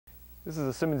This is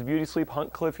a Simmons BeautySleep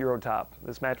Huntcliff Euro Top.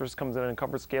 This mattress comes in a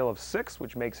comfort scale of 6,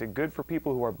 which makes it good for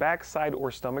people who are back, side,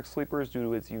 or stomach sleepers due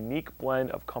to its unique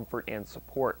blend of comfort and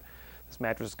support. This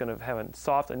mattress is going to have a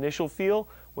soft initial feel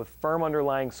with firm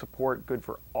underlying support, good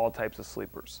for all types of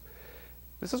sleepers.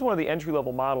 This is one of the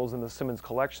entry-level models in the Simmons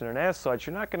collection, and as such,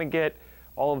 you're not going to get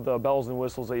all of the bells and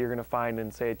whistles that you're going to find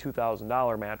in, say, a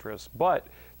 $2,000 mattress, but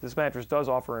this mattress does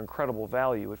offer incredible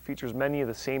value. It features many of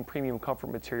the same premium comfort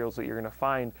materials that you're going to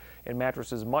find in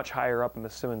mattresses much higher up in the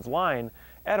Simmons line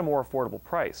at a more affordable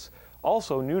price.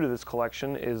 Also new to this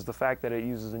collection is the fact that it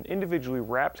uses an individually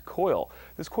wrapped coil.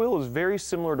 This coil is very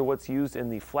similar to what's used in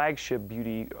the flagship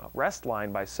Beauty Rest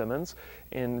line by Simmons,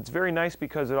 and it's very nice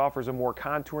because it offers a more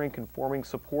contouring, conforming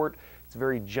support. It's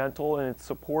very gentle in its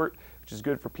support, which is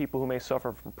good for people who may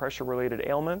suffer from pressure-related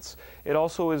ailments. It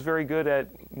also is very good at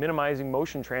minimizing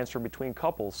motion transfer between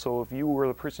couples. So if you or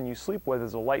the person you sleep with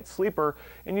is a light sleeper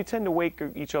and you tend to wake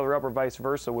each other up or vice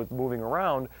versa with moving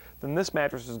around, then this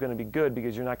mattress is going to be good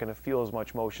because you're not going to feel as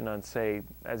much motion on, say,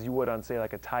 as you would on, say,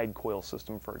 like a Tide coil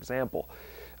system, for example.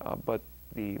 But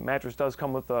the mattress does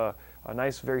come with a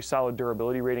nice, very solid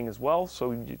durability rating as well,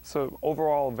 so it's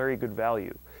overall a very good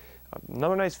value.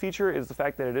 Another nice feature is the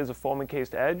fact that it is a foam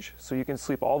encased edge, so you can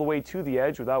sleep all the way to the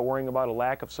edge without worrying about a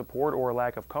lack of support or a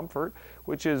lack of comfort,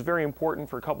 which is very important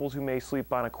for couples who may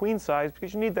sleep on a queen size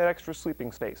because you need that extra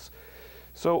sleeping space.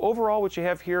 So overall, what you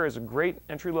have here is a great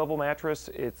entry-level mattress.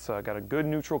 It's got a good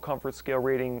neutral comfort scale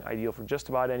rating, ideal for just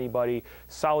about anybody,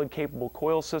 solid capable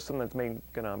coil system that's going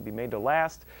to be made to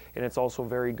last, and it's also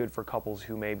very good for couples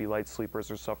who may be light sleepers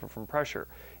or suffer from pressure.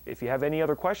 If you have any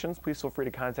other questions, please feel free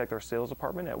to contact our sales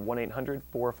department at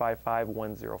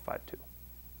 1-800-455-1052.